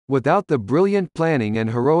Without the brilliant planning and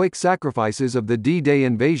heroic sacrifices of the D-Day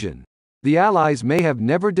invasion, the Allies may have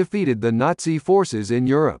never defeated the Nazi forces in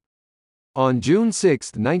Europe. On June 6,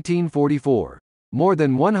 1944, more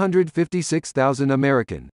than 156,000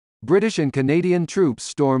 American, British and Canadian troops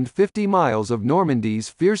stormed 50 miles of Normandy's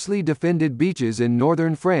fiercely defended beaches in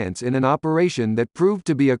northern France in an operation that proved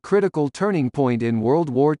to be a critical turning point in World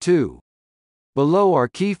War II. Below are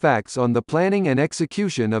key facts on the planning and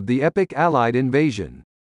execution of the epic Allied invasion.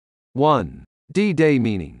 1. D-Day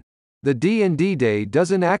meaning. The D in D-Day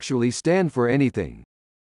doesn't actually stand for anything.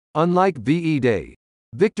 Unlike VE Day,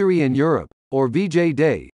 Victory in Europe, or VJ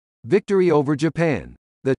Day, Victory over Japan,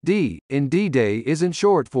 the D in D-Day isn't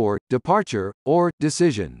short for departure or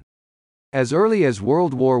decision. As early as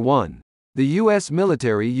World War I, the U.S.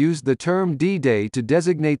 military used the term D-Day to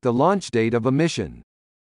designate the launch date of a mission.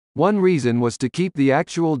 One reason was to keep the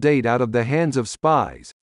actual date out of the hands of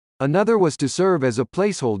spies. Another was to serve as a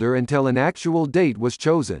placeholder until an actual date was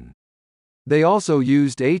chosen. They also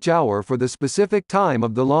used H-hour for the specific time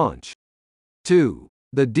of the launch. 2.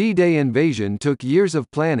 The D-Day invasion took years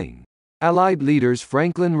of planning. Allied leaders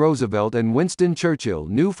Franklin Roosevelt and Winston Churchill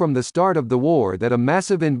knew from the start of the war that a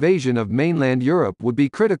massive invasion of mainland Europe would be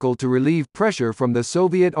critical to relieve pressure from the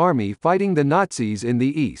Soviet army fighting the Nazis in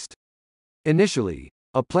the east. Initially,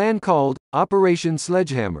 a plan called Operation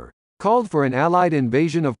Sledgehammer called for an Allied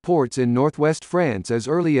invasion of ports in northwest France as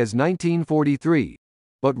early as 1943,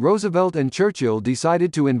 but Roosevelt and Churchill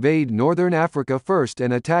decided to invade northern Africa first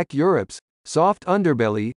and attack Europe's soft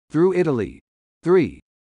underbelly through Italy. 3.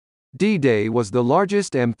 D-Day was the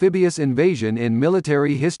largest amphibious invasion in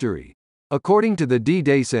military history. According to the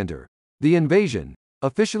D-Day Center, the invasion,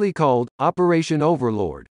 officially called Operation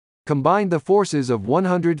Overlord, combined the forces of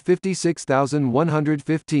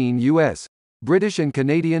 156,115 U.S., British and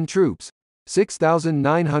Canadian troops,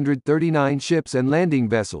 6,939 ships and landing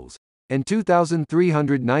vessels, and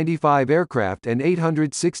 2,395 aircraft and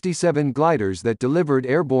 867 gliders that delivered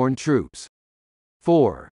airborne troops.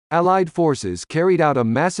 4. Allied forces carried out a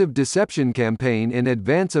massive deception campaign in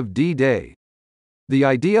advance of D-Day. The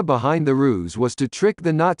idea behind the ruse was to trick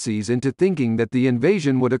the Nazis into thinking that the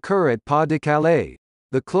invasion would occur at Pas de Calais,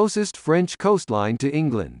 the closest French coastline to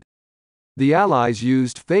England. The Allies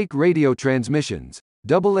used fake radio transmissions,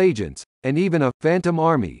 double agents, and even a «phantom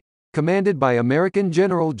army», commanded by American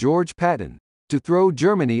General George Patton, to throw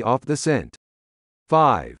Germany off the scent.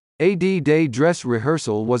 5. A D-Day dress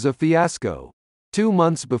rehearsal was a fiasco. 2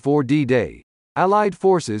 months before D-Day, Allied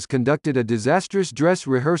forces conducted a disastrous dress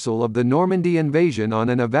rehearsal of the Normandy invasion on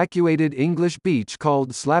an evacuated English beach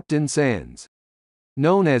called Slapton Sands.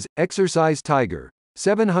 Known as Exercise Tiger,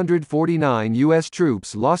 749 U.S.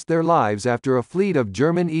 troops lost their lives after a fleet of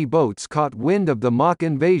German E-boats caught wind of the mock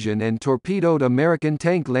invasion and torpedoed American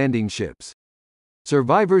tank landing ships.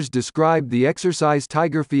 Survivors described the Exercise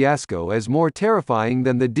Tiger fiasco as more terrifying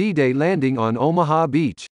than the D-Day landing on Omaha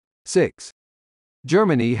Beach. 6.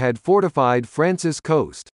 Germany had fortified France's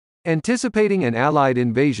coast. Anticipating an Allied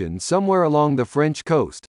invasion somewhere along the French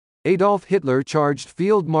coast, Adolf Hitler charged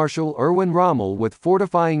Field Marshal Erwin Rommel with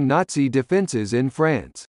fortifying Nazi defenses in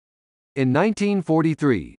France. In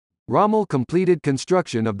 1943, Rommel completed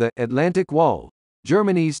construction of the Atlantic Wall,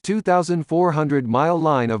 Germany's 2,400-mile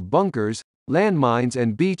line of bunkers, landmines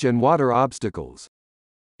and beach and water obstacles.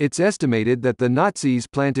 It's estimated that the Nazis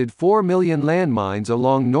planted 4 million landmines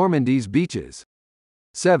along Normandy's beaches.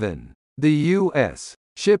 7. The U.S.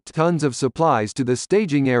 shipped tons of supplies to the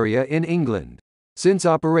staging area in England. Since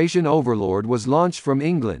Operation Overlord was launched from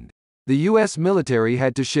England, the U.S. military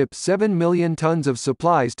had to ship 7 million tons of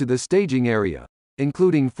supplies to the staging area,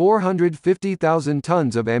 including 450,000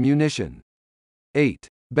 tons of ammunition. 8.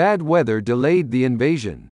 Bad weather delayed the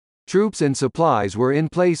invasion. Troops and supplies were in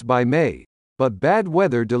place by May, but bad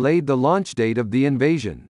weather delayed the launch date of the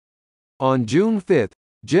invasion. On June 5,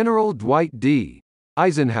 General Dwight D.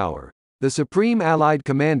 Eisenhower, the Supreme Allied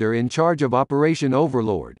commander in charge of Operation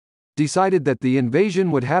Overlord, decided that the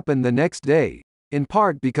invasion would happen the next day, in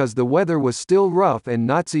part because the weather was still rough and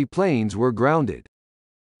Nazi planes were grounded.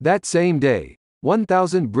 That same day,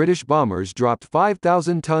 1,000 British bombers dropped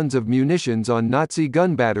 5,000 tons of munitions on Nazi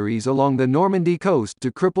gun batteries along the Normandy coast to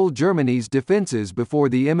cripple Germany's defenses before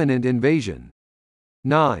the imminent invasion.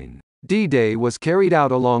 9. D-Day was carried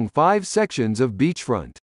out along 5 sections of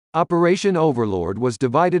beachfront. Operation Overlord was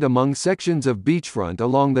divided among sections of beachfront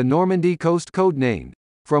along the Normandy coast codenamed,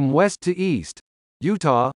 from west to east,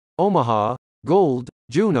 Utah, Omaha, Golz,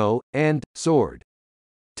 Juno, and Sword.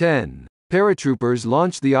 10. Paratroopers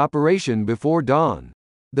launched the operation before dawn.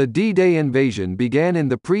 The D-Day invasion began in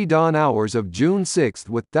the pre-dawn hours of June 6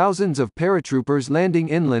 with thousands of paratroopers landing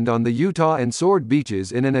inland on the Utah and Sword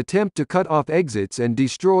beaches in an attempt to cut off exits and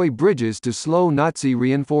destroy bridges to slow Nazi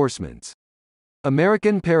reinforcements.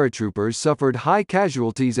 American paratroopers suffered high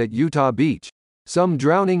casualties at Utah Beach, some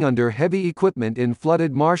drowning under heavy equipment in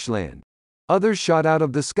flooded marshland, others shot out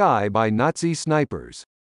of the sky by Nazi snipers.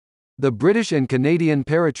 The British and Canadian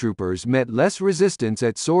paratroopers met less resistance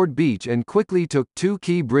at Sword Beach and quickly took two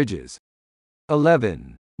key bridges.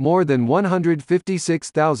 11. More than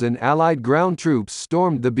 156,000 Allied ground troops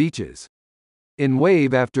stormed the beaches. In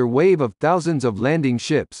wave after wave of thousands of landing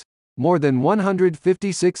ships, more than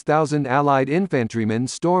 156,000 Allied infantrymen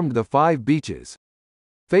stormed the 5 beaches.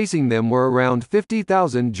 Facing them were around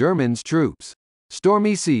 50,000 German troops.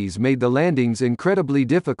 Stormy seas made the landings incredibly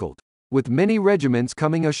difficult, with many regiments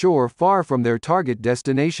coming ashore far from their target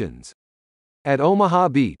destinations. At Omaha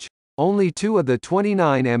Beach, only 2 of the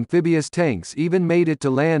 29 amphibious tanks even made it to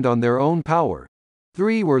land on their own power.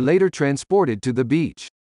 3 were later transported to the beach.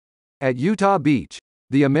 At Utah Beach,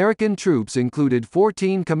 the American troops included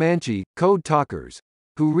 14 Comanche code talkers,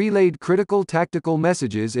 who relayed critical tactical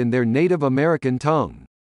messages in their Native American tongue.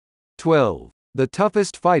 12. The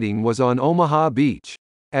toughest fighting was on Omaha Beach.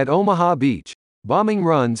 At Omaha Beach, bombing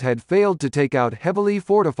runs had failed to take out heavily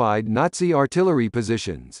fortified Nazi artillery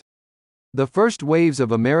positions. The first waves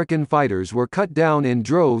of American fighters were cut down in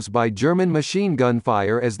droves by German machine gun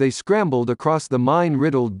fire as they scrambled across the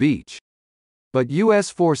mine-riddled beach. But U.S.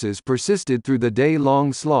 forces persisted through the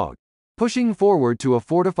day-long slog, pushing forward to a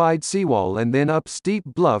fortified seawall and then up steep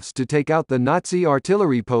bluffs to take out the Nazi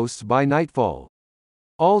artillery posts by nightfall.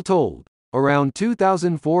 All told, around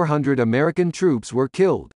 2,400 American troops were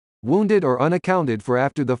killed, wounded or unaccounted for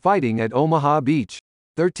after the fighting at Omaha Beach.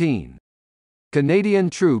 13.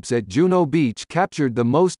 Canadian troops at Juno Beach captured the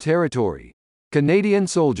most territory. Canadian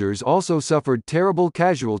soldiers also suffered terrible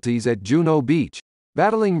casualties at Juno Beach,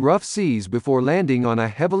 battling rough seas before landing on a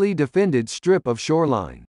heavily defended strip of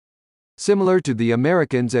shoreline. Similar to the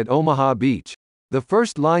Americans at Omaha Beach, the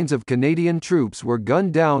first lines of Canadian troops were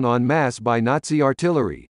gunned down en masse by Nazi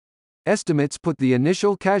artillery. Estimates put the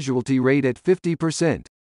initial casualty rate at 50%,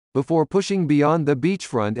 before pushing beyond the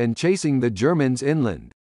beachfront and chasing the Germans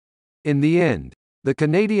inland. In the end, the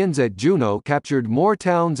Canadians at Juno captured more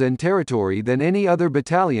towns and territory than any other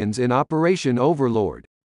battalions in Operation Overlord.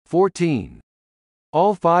 14.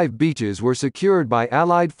 All 5 beaches were secured by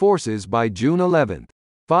Allied forces by June 11.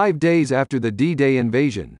 5 days after the D-Day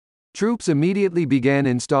invasion, troops immediately began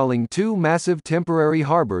installing 2 massive temporary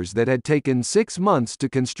harbors that had taken 6 months to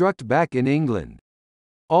construct back in England.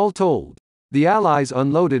 All told, the Allies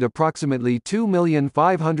unloaded approximately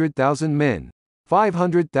 2,500,000 men,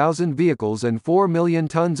 500,000 vehicles and 4 million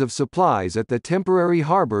tons of supplies at the temporary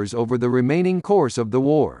harbors over the remaining course of the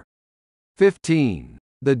war. 15.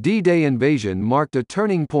 The D-Day invasion marked a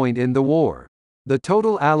turning point in the war. The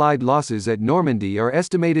total Allied losses at Normandy are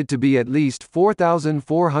estimated to be at least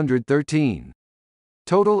 4,413.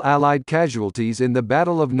 Total Allied casualties in the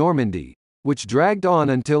Battle of Normandy, which dragged on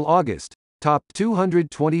until August, topped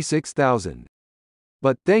 226,000.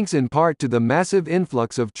 But thanks in part to the massive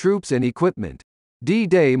influx of troops and equipment,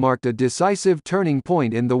 D-Day marked a decisive turning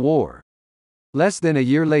point in the war. Less than a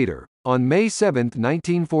year later, on May 7,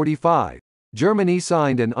 1945, Germany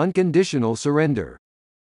signed an unconditional surrender.